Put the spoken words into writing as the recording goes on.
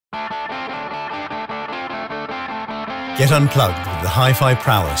Get unplugged with the hi-fi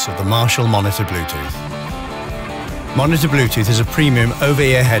prowess of the Marshall Monitor Bluetooth. Monitor Bluetooth is a premium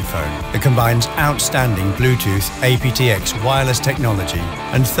over-ear headphone that combines outstanding Bluetooth aptX wireless technology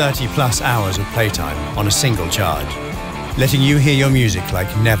and 30+ hours of playtime on a single charge, letting you hear your music like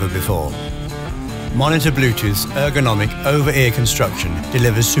never before. Monitor Bluetooth's ergonomic over-ear construction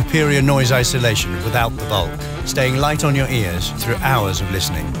delivers superior noise isolation without the bulk, staying light on your ears through hours of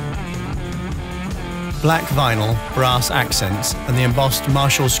listening. Black vinyl, brass accents and the embossed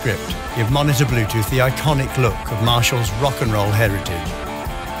Marshall script give Monitor Bluetooth the iconic look of Marshall's rock and roll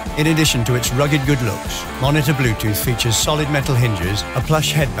heritage. In addition to its rugged good looks, Monitor Bluetooth features solid metal hinges, a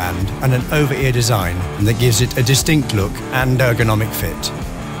plush headband and an over-ear design that gives it a distinct look and ergonomic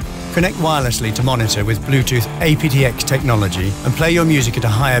fit. Connect wirelessly to Monitor with Bluetooth aptX technology and play your music at a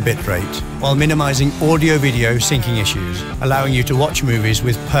higher bitrate while minimizing audio-video syncing issues, allowing you to watch movies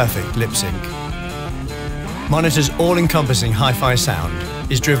with perfect lip sync. Monitor's all-encompassing hi-fi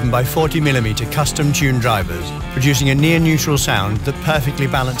sound is driven by 40mm custom-tuned drivers, producing a near-neutral sound that perfectly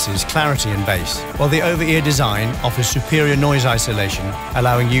balances clarity and bass, while the over-ear design offers superior noise isolation,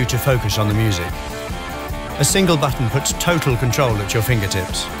 allowing you to focus on the music. A single button puts total control at your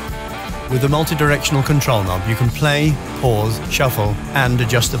fingertips. With the multi-directional control knob, you can play, pause, shuffle, and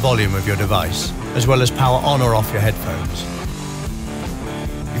adjust the volume of your device, as well as power on or off your headphones.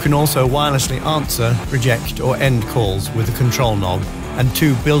 You can also wirelessly answer, reject, or end calls with the control knob and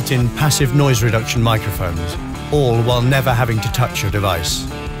 2 built-in passive noise reduction microphones, all while never having to touch your device.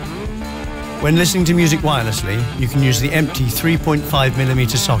 When listening to music wirelessly, you can use the empty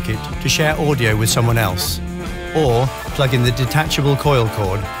 3.5mm socket to share audio with someone else, or plug in the detachable coil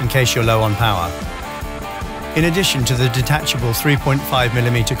cord in case you're low on power. In addition to the detachable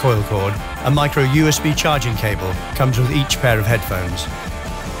 3.5mm coil cord, a micro USB charging cable comes with each pair of headphones.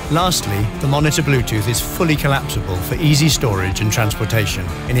 Lastly, the Monitor Bluetooth is fully collapsible for easy storage and transportation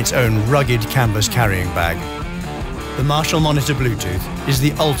in its own rugged canvas carrying bag. The Marshall Monitor Bluetooth is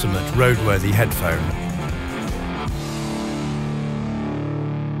the ultimate roadworthy headphone.